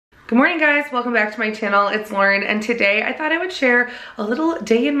Good morning guys, welcome back to my channel. It's Lauren and today I thought I would share a little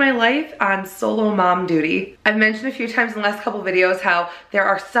day in my life on solo mom duty. I've mentioned a few times in the last couple videos how there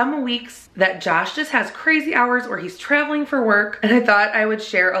are some weeks that Josh just has crazy hours or he's traveling for work, and I thought I would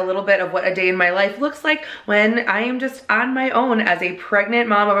share a little bit of what a day in my life looks like when I am just on my own as a pregnant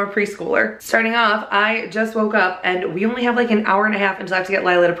mom of a preschooler. Starting off, I just woke up and we only have like an hour and a half until I have to get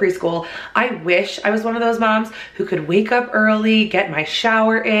Lila to preschool. I wish I was one of those moms who could wake up early, get my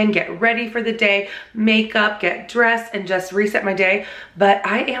shower in, get ready for the day, makeup, get dressed, and just reset my day. But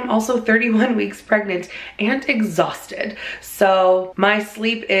I am also 31 weeks pregnant and exhausted. So my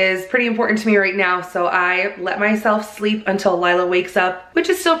sleep is pretty important to me right now. So I let myself sleep until Lila wakes up, which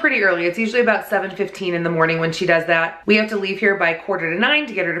is still pretty early. It's usually about 7:15 in the morning when she does that. We have to leave here by 8:45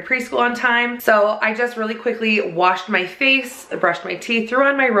 to get her to preschool on time. So I just really quickly washed my face, brushed my teeth, threw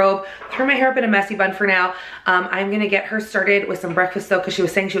on my robe, threw my hair up in a messy bun for now. I'm gonna get her started with some breakfast though, because she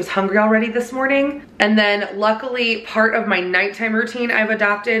was saying she was hungry already this morning. And then luckily part of my nighttime routine I've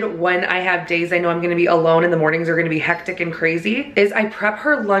adopted when I have days I know I'm gonna be alone and the mornings are gonna be hectic and crazy is I prep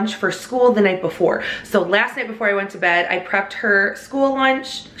her lunch for school the night before. So last night before I went to bed, I prepped her school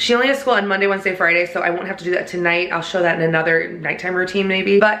lunch. She only has school on Monday, Wednesday, Friday, so I won't have to do that tonight. I'll show that in another nighttime routine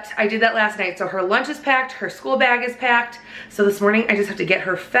maybe. But I did that last night. So her lunch is packed, her school bag is packed. So this morning I just have to get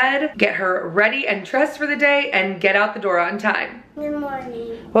her fed, get her ready and dressed for the day, and get out the door on time. Good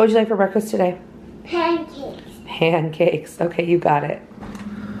morning. What would you like for breakfast today? Pancakes. Pancakes. Okay, you got it.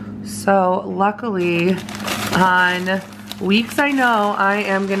 So luckily on weeks I know I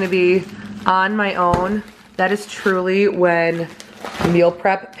am gonna be on my own, that is truly when meal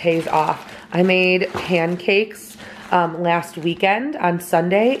prep pays off. I made pancakes last weekend on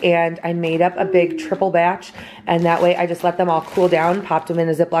Sunday, and I made up a big triple batch, and that way I just let them all cool down, popped them in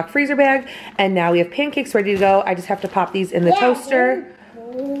a Ziploc freezer bag, and now we have pancakes ready to go. I just have to pop these in the toaster.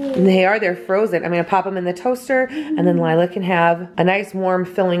 And they're frozen. I'm gonna pop them in the toaster, and then Lila can have a nice warm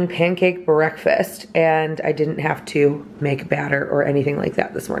filling pancake breakfast, and I didn't have to make batter or anything like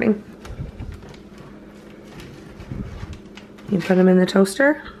that this morning. You put them in the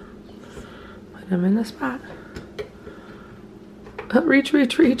toaster, put them in the spot. Oh, reach,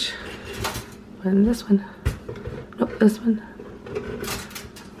 reach, reach. And this one. Nope, this one.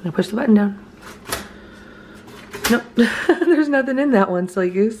 I'm gonna push the button down. Nope, there's nothing in that one, silly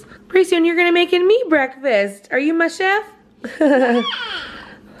goose. Pretty soon you're gonna making me breakfast. Are you my chef?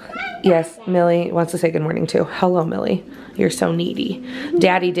 Yes, Millie wants to say good morning too. Hello, Millie. You're so needy.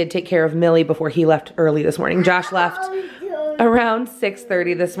 Daddy did take care of Millie before he left early this morning. Josh left around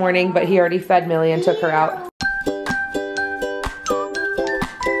 6:30 this morning, but he already fed Millie and took her out.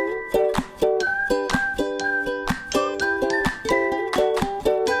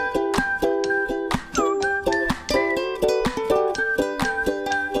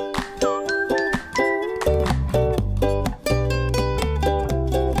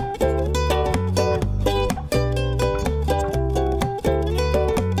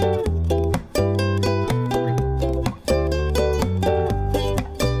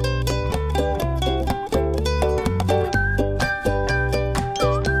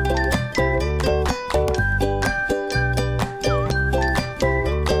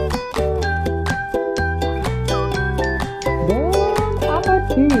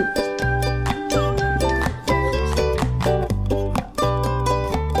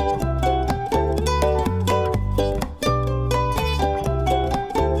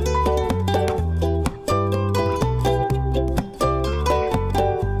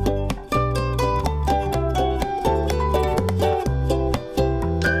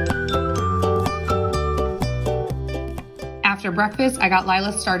 After breakfast, I got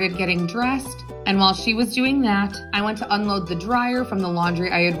Lila started getting dressed, and while she was doing that, I went to unload the dryer from the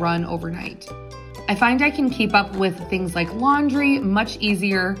laundry I had run overnight. I find I can keep up with things like laundry much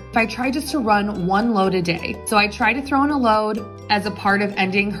easier if I try just to run one load a day. So I try to throw in a load as a part of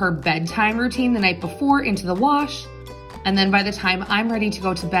ending her bedtime routine the night before into the wash, and then by the time I'm ready to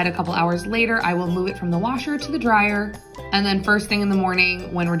go to bed a couple hours later, I will move it from the washer to the dryer. And then first thing in the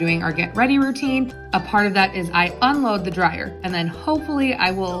morning when we're doing our get ready routine, a part of that is I unload the dryer, and then hopefully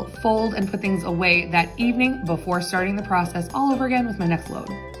I will fold and put things away that evening before starting the process all over again with my next load.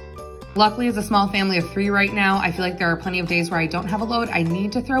 Luckily, as a small family of 3 right now, I feel like there are plenty of days where I don't have a load I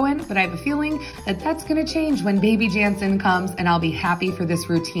need to throw in, but I have a feeling that that's gonna change when baby Jansen comes, and I'll be happy for this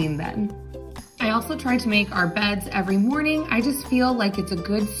routine then. I also try to make our beds every morning. I just feel like it's a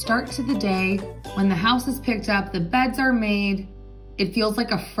good start to the day. When the house is picked up, the beds are made, it feels like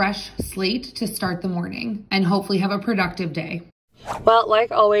a fresh slate to start the morning and hopefully have a productive day. Well,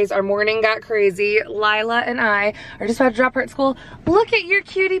 like always, our morning got crazy. Lila and I are just about to drop her at school. Look at your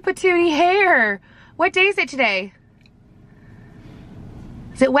cutie patootie hair. What day is it today?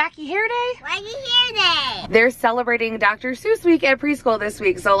 Is it Wacky Hair Day? Wacky Hair Day. They're celebrating Dr. Seuss Week at preschool this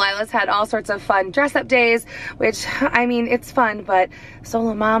week. So Lila's had all sorts of fun dress-up days, which, I mean, it's fun, but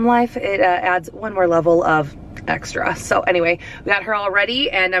solo mom life, it adds one more level of extra. So anyway, we got her all ready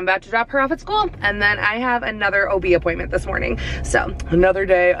and I'm about to drop her off at school. And then I have another OB appointment this morning. So another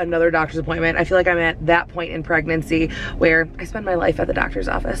day, another doctor's appointment. I feel like I'm at that point in pregnancy where I spend my life at the doctor's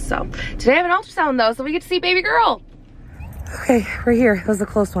office. So today I have an ultrasound though, so we get to see baby girl. Okay, we're here. That was a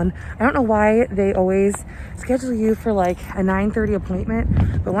close one. I don't know why they always schedule you for like a 9:30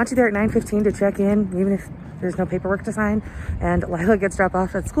 appointment, but once you're there at 9:15 to check in, even if there's no paperwork to sign, and Lila gets dropped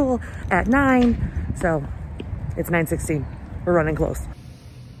off at school at 9, so it's 9:16. We're running close.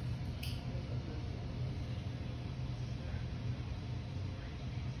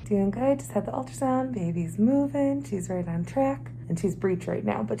 Doing good, just had the ultrasound, baby's moving, she's right on track, and she's breech right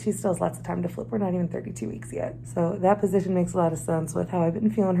now, but she still has lots of time to flip. We're not even 32 weeks yet. So that position makes a lot of sense with how I've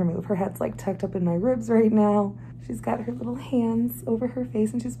been feeling her move. Her head's like tucked up in my ribs right now. She's got her little hands over her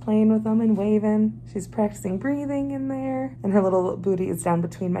face and she's playing with them and waving. She's practicing breathing in there, and her little booty is down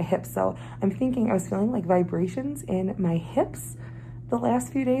between my hips. So I'm thinking I was feeling like vibrations in my hips the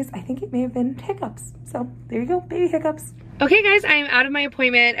last few days. I think it may have been hiccups. So there you go, baby hiccups. Okay guys, I'm out of my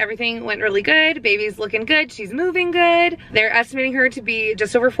appointment. Everything went really good. Baby's looking good. She's moving good. They're estimating her to be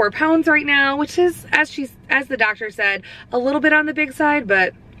just over 4 pounds right now, which is, as the doctor said, a little bit on the big side,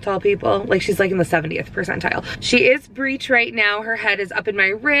 but tall people, like she's like in the 70th percentile. She is breech right now. Her head is up in my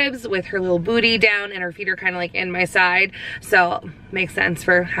ribs with her little booty down and her feet are kind of like in my side. So makes sense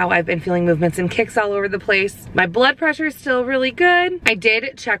for how I've been feeling movements and kicks all over the place. My blood pressure is still really good. I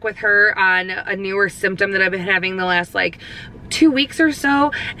did check with her on a newer symptom that I've been having the last like 2 weeks or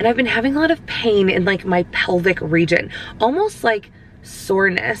so, and I've been having a lot of pain in like my pelvic region, almost like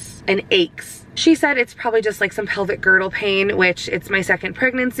soreness and aches. She said it's probably just like some pelvic girdle pain, which it's my second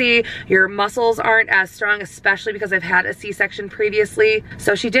pregnancy. Your muscles aren't as strong, especially because I've had a C-section previously.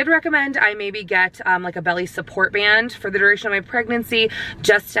 So she did recommend I maybe get like a belly support band for the duration of my pregnancy,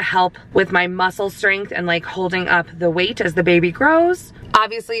 just to help with my muscle strength and like holding up the weight as the baby grows.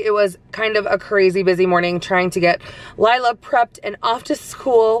 Obviously, it was kind of a crazy busy morning trying to get Lila prepped and off to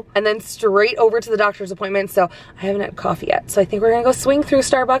school and then straight over to the doctor's appointment. So I haven't had coffee yet. So I think we're gonna go swing through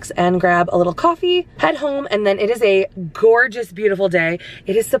Starbucks and grab a little coffee, head home, and then it is a gorgeous, beautiful day.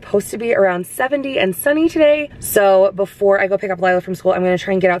 It is supposed to be around 70 and sunny today. So before I go pick up Lila from school, I'm gonna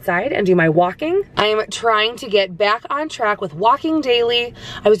try and get outside and do my walking. I am trying to get back on track with walking daily.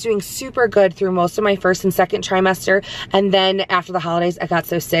 I was doing super good through most of my first and second trimester. And then after the holidays, I got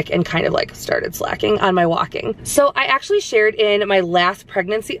so sick and kind of like started slacking on my walking. So I actually shared in my last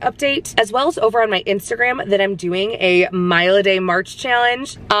pregnancy update, as well as over on my Instagram, that I'm doing a mile a day march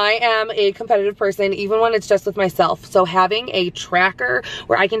challenge. I am a competitive person, even when it's just with myself. So having a tracker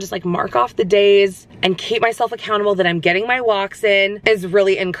where I can just like mark off the days and keep myself accountable that I'm getting my walks in is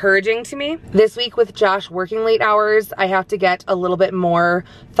really encouraging to me. This week with Josh working late hours, I have to get a little bit more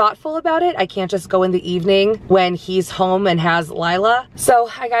thoughtful about it. I can't just go in the evening when he's home and has Lila. So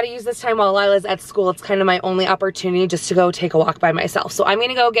I gotta use this time while Lila's at school. It's kind of my only opportunity just to go take a walk by myself. So I'm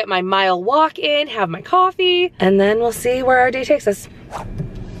gonna go get my mile walk in, have my coffee, and then we'll see where our day takes us.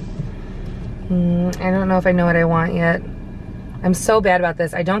 I don't know if I know what I want yet. I'm so bad about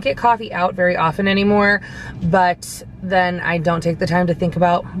this. I don't get coffee out very often anymore, but then I don't take the time to think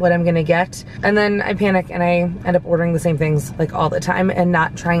about what I'm gonna get. And then I panic and I end up ordering the same things like all the time and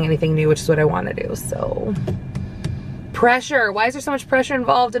not trying anything new, which is what I wanna do, so. Pressure, why is there so much pressure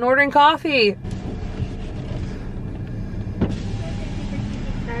involved in ordering coffee?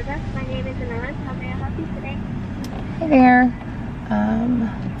 Starbucks. My name is Anna. How may I help you today? Hey there.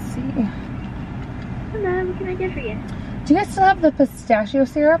 Let's see. Hello, what can I do for you? Do you guys still have the pistachio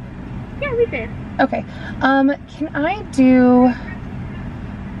syrup? Yeah, we do. Okay. Can I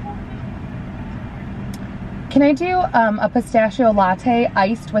do a pistachio latte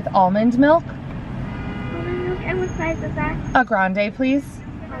iced with almond milk? Almond milk, and what size is that? A grande, please.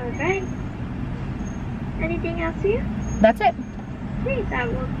 Alright. Anything else for you? That's it. Okay, that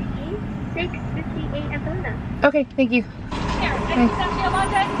will be $6.58 at the window. Okay, thank you. Here, pistachio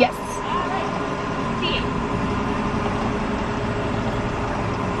latte? Yes. Alright, see you.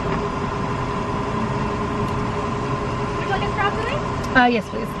 Would you like a strawberry? Yes,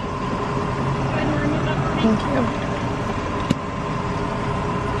 please. Go ahead and remove that for me. Thank you.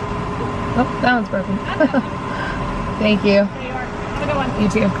 Oh, that one's broken. Thank you. There you are. Have a good one. You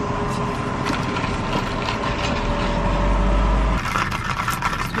too.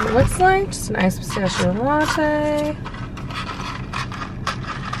 it looks like. Just an iced pistachio latte.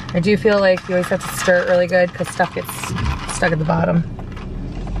 I do feel like you always have to stir it really good because stuff gets stuck at the bottom.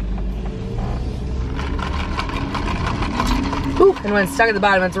 Ooh, and when it's stuck at the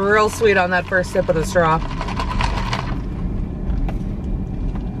bottom, it's real sweet on that first sip of the straw.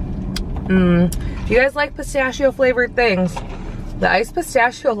 If you guys like pistachio flavored things, the iced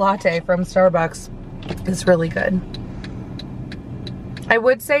pistachio latte from Starbucks is really good. I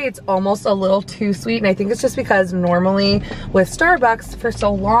would say it's almost a little too sweet, and I think it's just because normally with Starbucks for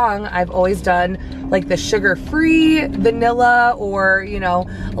so long, I've always done like the sugar-free vanilla or, you know,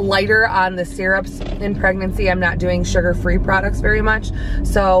 lighter on the syrups. In pregnancy, I'm not doing sugar-free products very much.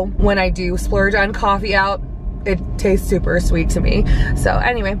 So when I do splurge on coffee out, it tastes super sweet to me. So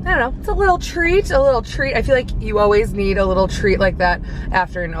anyway, I don't know, it's a little treat, I feel like you always need a little treat like that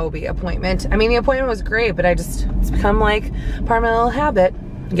after an OB appointment. I mean, the appointment was great, but it's become like part of my little habit.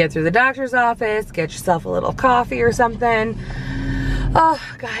 Get through the doctor's office, get yourself a little coffee or something. Oh,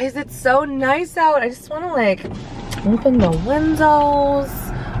 guys, it's so nice out. I just wanna like open the windows,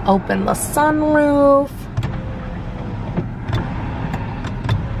 open the sunroof.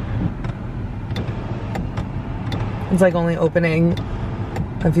 It's like only opening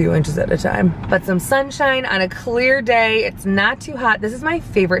a few inches at a time. But some sunshine on a clear day. It's not too hot. This is my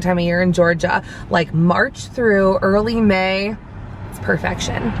favorite time of year in Georgia. Like March through early May. It's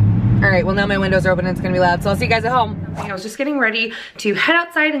perfection. All right, well now my windows are open and it's gonna be loud, so I'll see you guys at home. I was just getting ready to head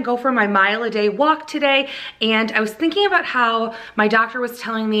outside and go for my mile-a-day walk today, and I was thinking about how my doctor was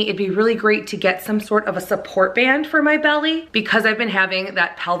telling me it'd be really great to get some sort of a support band for my belly because I've been having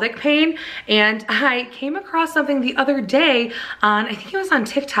that pelvic pain. And I came across something the other day on, I think it was on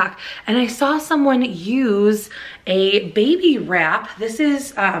TikTok, and I saw someone use a baby wrap. This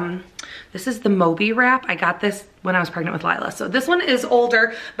is the Moby wrap. I got this when I was pregnant with Lila. So this one is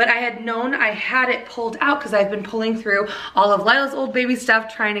older, but I had known I had it pulled out because I've been pulling through all of Lila's old baby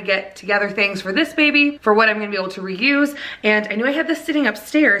stuff, trying to get together things for this baby, for what I'm gonna be able to reuse. And I knew I had this sitting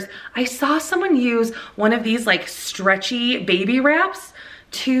upstairs. I saw someone use one of these like stretchy baby wraps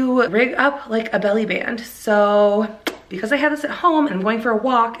to rig up like a belly band. So because I have this at home and I'm going for a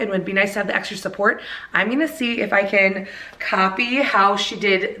walk and it would be nice to have the extra support, I'm gonna see if I can copy how she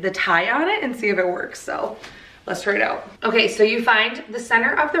did the tie on it and see if it works. So let's try it out. Okay, so you find the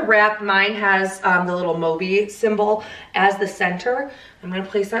center of the wrap. Mine has the little Moby symbol as the center. I'm gonna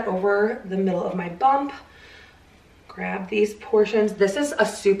place that over the middle of my bump. Grab these portions. This is a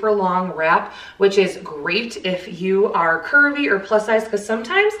super long wrap, which is great if you are curvy or plus size, because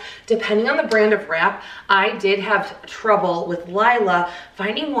sometimes, depending on the brand of wrap, I did have trouble with Lila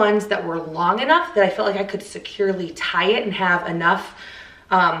finding ones that were long enough that I felt like I could securely tie it and have enough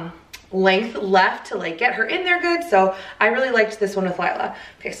length left to like get her in there good. So I really liked this one with Lila.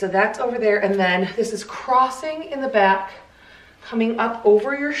 Okay, so that's over there, and then this is crossing in the back, coming up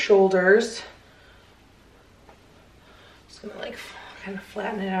over your shoulders. Gonna like kind of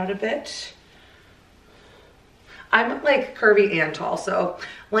flatten it out a bit. I'm like curvy and tall, so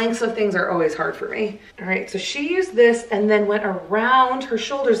lengths of things are always hard for me. All right, so she used this and then went around her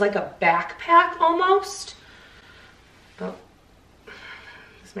shoulders like a backpack almost. Oh,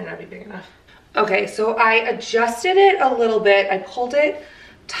 this might not be big enough. Okay, so I adjusted it a little bit. I pulled it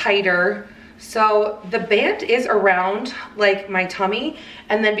tighter. So the band is around like my tummy,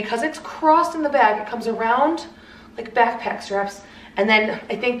 and then because it's crossed in the back, it comes around like backpack straps. And then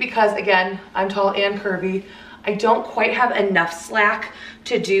I think because, again, I'm tall and curvy, I don't quite have enough slack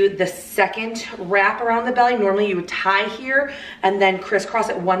to do the second wrap around the belly. Normally you would tie here and then crisscross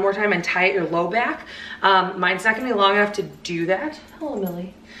it one more time and tie at your low back. Mine's not gonna be long enough to do that. Hello,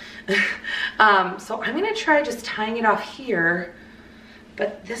 Millie. So I'm gonna try just tying it off here,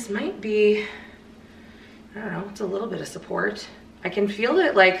 but this might be, I don't know, it's a little bit of support. I can feel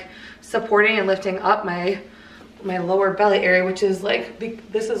it like supporting and lifting up my lower belly area, which is like,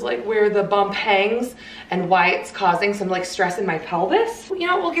 this is like where the bump hangs and why it's causing some like stress in my pelvis. You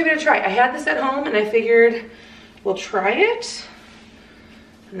know, we'll give it a try. I had this at home and I figured we'll try it.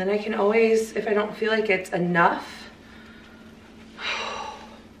 And then I can always, if I don't feel like it's enough,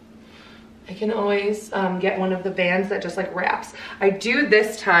 I can always get one of the bands that just like wraps. I do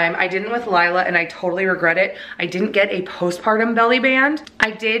this time, I didn't with Lila and I totally regret it. I didn't get a postpartum belly band.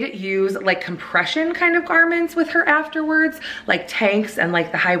 I did use like compression kind of garments with her afterwards, like tanks and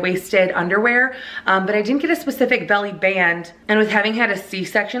like the high-waisted underwear, but I didn't get a specific belly band. And with having had a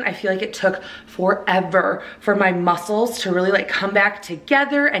C-section, I feel like it took forever for my muscles to really like come back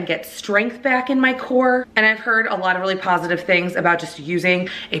together and get strength back in my core. And I've heard a lot of really positive things about just using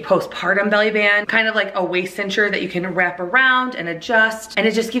a postpartum belly belly band, kind of like a waist cincher that you can wrap around and adjust, and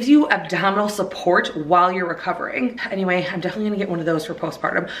it just gives you abdominal support while you're recovering. Anyway, I'm definitely gonna get one of those for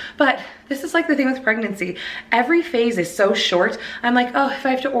postpartum, but this is like the thing with pregnancy. Every phase is so short. I'm like, oh, if I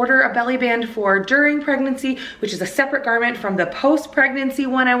have to order a belly band for during pregnancy, which is a separate garment from the post-pregnancy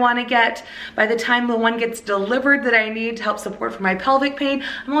one I wanna get, by the time the one gets delivered that I need to help support for my pelvic pain,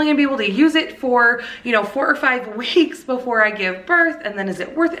 I'm only gonna be able to use it for, you know, 4 or 5 weeks before I give birth, and then is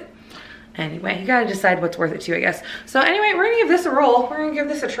it worth it? Anyway, you gotta decide what's worth it to, I guess. So anyway, we're gonna give this a roll. We're gonna give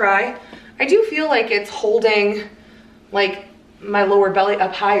this a try. I do feel like it's holding like my lower belly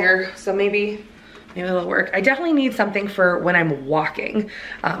up higher, so maybe it'll work. I definitely need something for when I'm walking,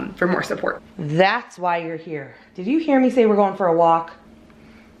 for more support. That's why you're here. Did you hear me say we're going for a walk?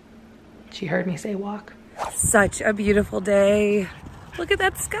 She heard me say walk. Such a beautiful day. Look at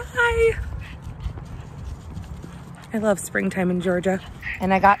that sky. I love springtime in Georgia.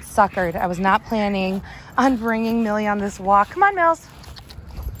 And I got suckered. I was not planning on bringing Millie on this walk. Come on, Mills.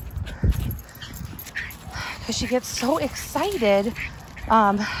 Because she gets so excited,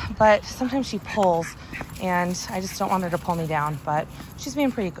 but sometimes she pulls, and I just don't want her to pull me down, but she's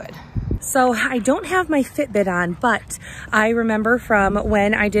being pretty good. So I don't have my Fitbit on, but I remember from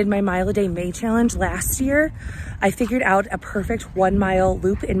when I did my Mile a Day May Challenge last year, I figured out a perfect 1 mile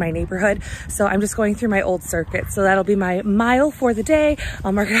loop in my neighborhood. So I'm just going through my old circuit. So that'll be my mile for the day.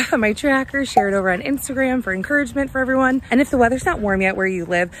 I'll mark it off on my tracker, share it over on Instagram for encouragement for everyone. And if the weather's not warm yet where you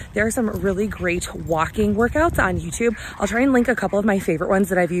live, there are some really great walking workouts on YouTube. I'll try and link a couple of my favorite ones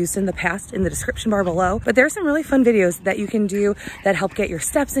that I've used in the past in the description bar below. But there are some really fun videos that you can do that help get your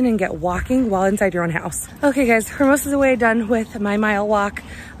steps in and get walking while inside your own house. Okay guys, we're most of the way done with my mile walk.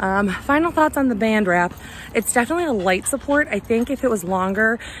 Final thoughts on the band wrap. It's definitely a light support. I think if it was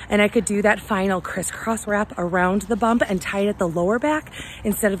longer and I could do that final crisscross wrap around the bump and tie it at the lower back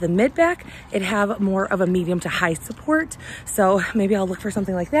instead of the mid back, it'd have more of a medium to high support. So maybe I'll look for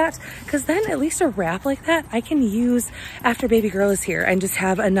something like that, because then at least a wrap like that I can use after baby girl is here and just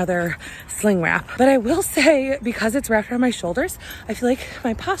have another sling wrap. But I will say, because it's wrapped around my shoulders, I feel like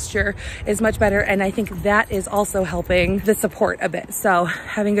my posture is much better, and I think that is also helping the support a bit. So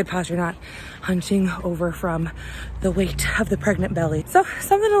having good posture, not hunching over from the weight of the pregnant belly. So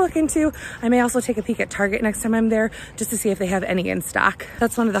something to look into. I may also take a peek at Target next time I'm there just to see if they have any in stock.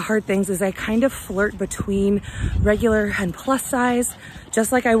 That's one of the hard things, is I kind of flirt between regular and plus size,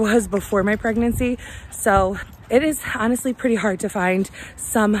 just like I was before my pregnancy. So it is honestly pretty hard to find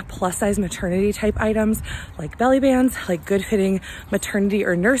some plus size maternity type items like belly bands, like good fitting maternity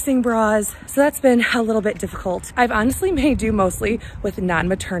or nursing bras. So that's been a little bit difficult. I've honestly made do mostly with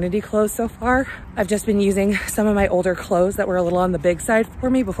non-maternity clothes so far. I've just been using some of my older clothes that were a little on the big side for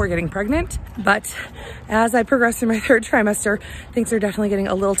me before getting pregnant. But as I progress through my 3rd trimester, things are definitely getting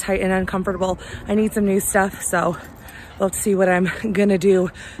a little tight and uncomfortable. I need some new stuff, so we'll have to see what I'm gonna do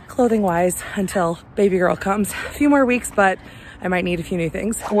clothing wise until baby girl comes. A few more weeks, but I might need a few new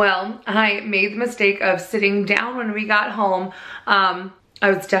things. Well, I made the mistake of sitting down when we got home. I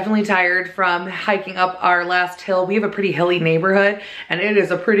was definitely tired from hiking up our last hill. We have a pretty hilly neighborhood, and it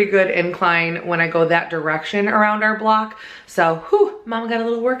is a pretty good incline when I go that direction around our block. So, whew, Mama got a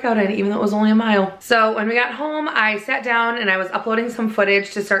little workout in, even though it was only a mile. So when we got home, I sat down and I was uploading some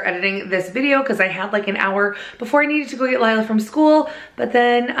footage to start editing this video, because I had like an hour before I needed to go get Lila from school, but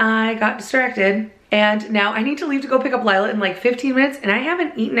then I got distracted. And now I need to leave to go pick up Lila in like 15 minutes, and I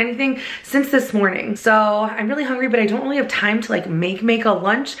haven't eaten anything since this morning. So I'm really hungry, but I don't really have time to like make a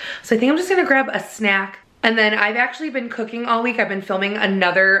lunch. So I think I'm just gonna grab a snack. And then I've actually been cooking all week. I've been filming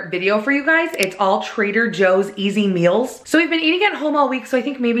another video for you guys. It's all Trader Joe's easy meals. So we've been eating at home all week, so I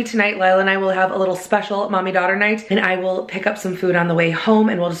think maybe tonight Lila and I will have a little special mommy-daughter night, and I will pick up some food on the way home,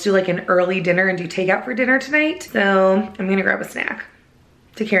 and we'll just do like an early dinner and do takeout for dinner tonight. So I'm gonna grab a snack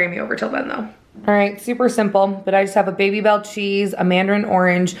to carry me over till then though. All right, super simple, but I just have a Baby Bell cheese, a mandarin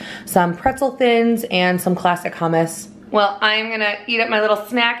orange, some pretzel thins, and some classic hummus. Well, I'm gonna eat up my little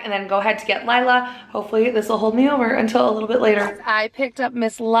snack and then go ahead to get Lila. Hopefully this will hold me over until a little bit later. I picked up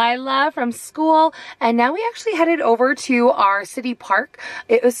Miss Lila from school, and now we actually headed over to our city park.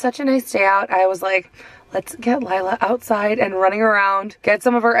 It was such a nice day out. I was like, let's get Lila outside and running around, get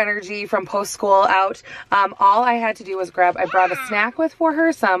some of her energy from post-school out. All I had to do was I brought a snack with for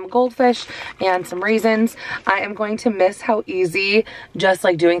her, some goldfish and some raisins. I am going to miss how easy just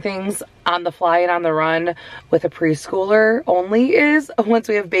like doing things on the fly and on the run with a preschooler only is once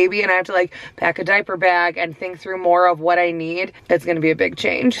we have baby and I have to like pack a diaper bag and think through more of what I need. It's gonna be a big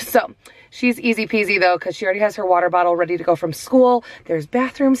change. So She's easy peasy though, because she already has her water bottle ready to go from school. There's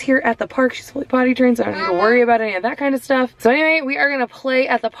bathrooms here at the park. She's fully potty trained, so I don't need to worry about any of that kind of stuff. So anyway, we are gonna play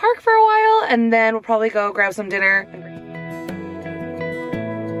at the park for a while, and then we'll probably go grab some dinner.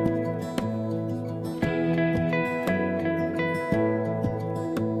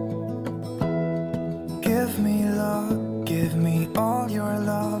 Give me love, give me all your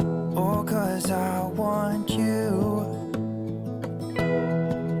love, oh, 'cause I want you.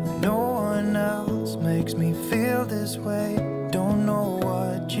 No one else makes me feel this way, don't know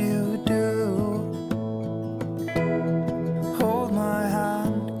what you do. Hold my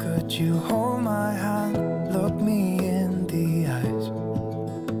hand, could you hold my hand, look me in the eyes.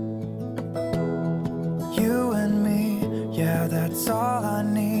 You and me, yeah, that's all I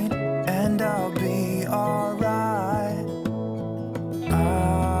need, and I'll be alright.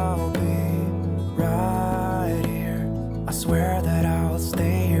 I'll be right here, I swear that I'll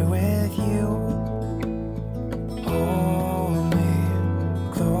stay here with you. Hold me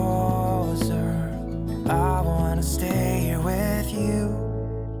closer, I wanna stay here with you.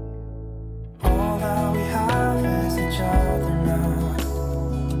 All that we have is each other now,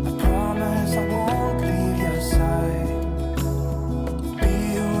 I promise I won't leave your side. Be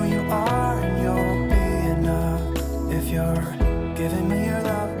who you are and you'll be enough, if you're giving me your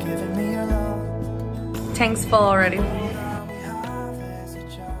love, giving me your love. Tank's full already. All that we have is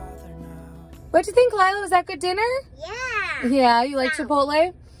each other now. What'd you think, Lila? Was that good dinner? Yeah. Yeah, you like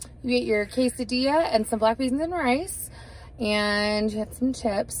Chipotle? You ate your quesadilla and some black beans and rice, and you had some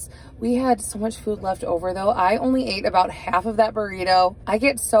chips. We had so much food left over though. I only ate about half of that burrito. I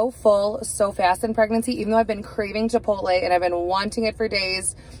get so full so fast in pregnancy, even though I've been craving Chipotle and I've been wanting it for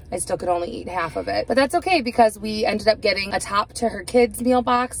days. I still could only eat half of it. But that's okay, because we ended up getting a top to her kids' meal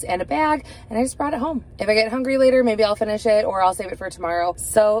box and a bag, and I just brought it home. If I get hungry later, maybe I'll finish it or I'll save it for tomorrow.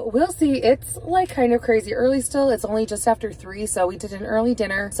 So we'll see. It's like kind of crazy early still. It's only just after 3, so we did an early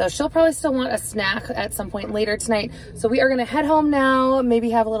dinner. So she'll probably still want a snack at some point later tonight. So we are gonna head home now, maybe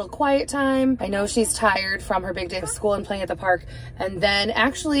have a little quiet time. I know she's tired from her big day of school and playing at the park. And then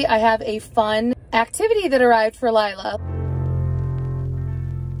actually I have a fun activity that arrived for Lila.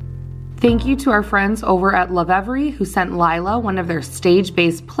 Thank you to our friends over at Lovevery who sent Lila one of their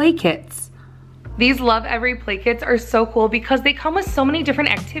stage-based play kits. These Lovevery play kits are so cool because they come with so many different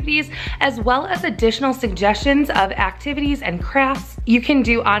activities, as well as additional suggestions of activities and crafts you can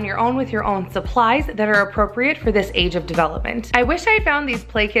do on your own with your own supplies that are appropriate for this age of development. I wish I found these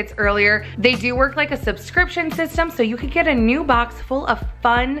play kits earlier. They do work like a subscription system, so you could get a new box full of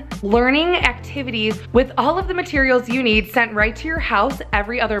fun learning activities with all of the materials you need sent right to your house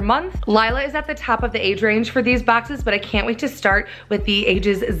every other month. Lila is at the top of the age range for these boxes, but I can't wait to start with the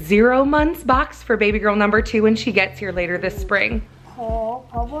ages 0 months box for baby girl number 2 when she gets here later this spring. Pull,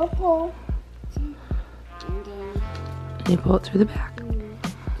 pull, pull, pull. You pull it through the back.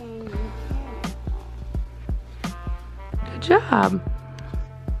 Good job.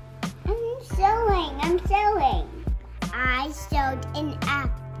 I'm sewing. I sewed an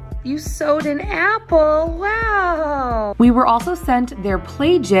apple. You sewed an apple, wow. We were also sent their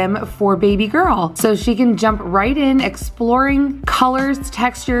play gym for baby girl, so she can jump right in exploring colors,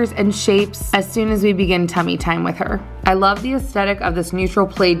 textures, and shapes as soon as we begin tummy time with her. I love the aesthetic of this neutral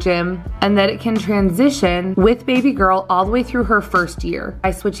play gym and that it can transition with baby girl all the way through her first year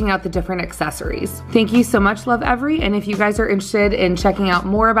by switching out the different accessories. Thank you so much, Lovevery, and if you guys are interested in checking out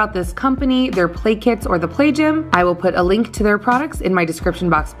more about this company, their play kits, or the play gym, I will put a link to their products in my description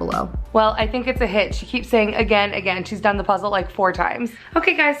box below. Well, I think it's a hit. She keeps saying again, again. She's done the puzzle like 4 times.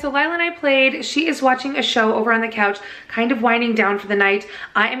 Okay guys, so Lila and I played. She is watching a show over on the couch, kind of winding down for the night.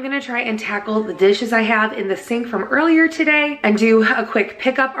 I am gonna try and tackle the dishes I have in the sink from earlier today and do a quick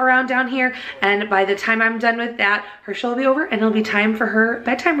pickup around down here. And by the time I'm done with that, her show will be over and it'll be time for her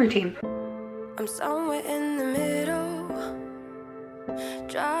bedtime routine. I'm somewhere in the middle,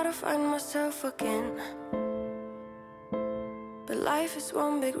 try to find myself again, but life is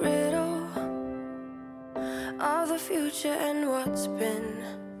one big riddle of the future and what's been.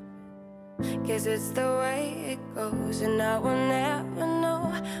 Guess it's the way it goes, and I will never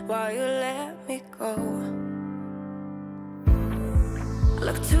know why you let me go.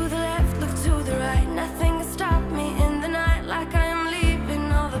 Look to the left, look to the right, nothing can stop me in the night, like I am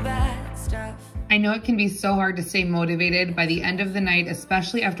leaving all the bad stuff. I know it can be so hard to stay motivated by the end of the night,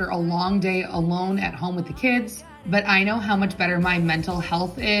 especially after a long day alone at home with the kids. but I know how much better my mental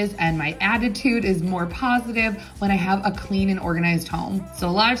health is and my attitude is more positive when I have a clean and organized home. So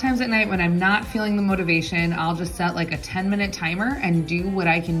a lot of times at night when I'm not feeling the motivation, I'll just set like a 10-minute timer and do what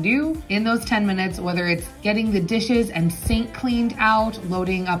I can do in those 10 minutes, whether it's getting the dishes and sink cleaned out,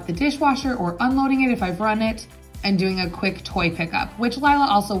 loading up the dishwasher or unloading it if I've run it, and doing a quick toy pickup, which Lila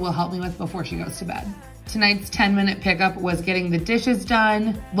also will help me with before she goes to bed. Tonight's 10-minute pickup was getting the dishes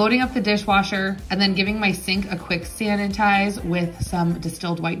done, loading up the dishwasher, and then giving my sink a quick sanitize with some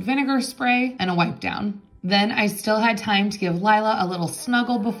distilled white vinegar spray and a wipe down. Then I still had time to give Lila a little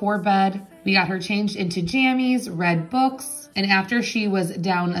snuggle before bed. We got her changed into jammies, read books, and after she was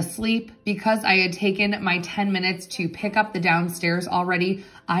down asleep, because I had taken my 10 minutes to pick up the downstairs already,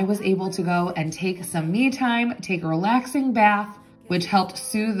 I was able to go and take some me time, take a relaxing bath, which helped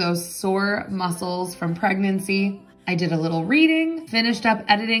soothe those sore muscles from pregnancy. I did a little reading, finished up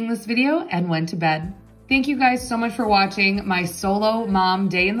editing this video, and went to bed. Thank you guys so much for watching my solo mom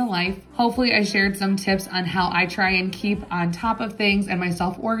day in the life. Hopefully I shared some tips on how I try and keep on top of things and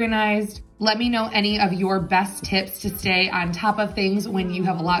myself organized. Let me know any of your best tips to stay on top of things when you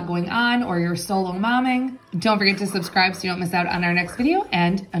have a lot going on or you're solo momming. Don't forget to subscribe so you don't miss out on our next video,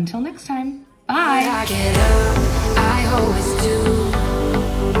 and until next time, bye. I always do.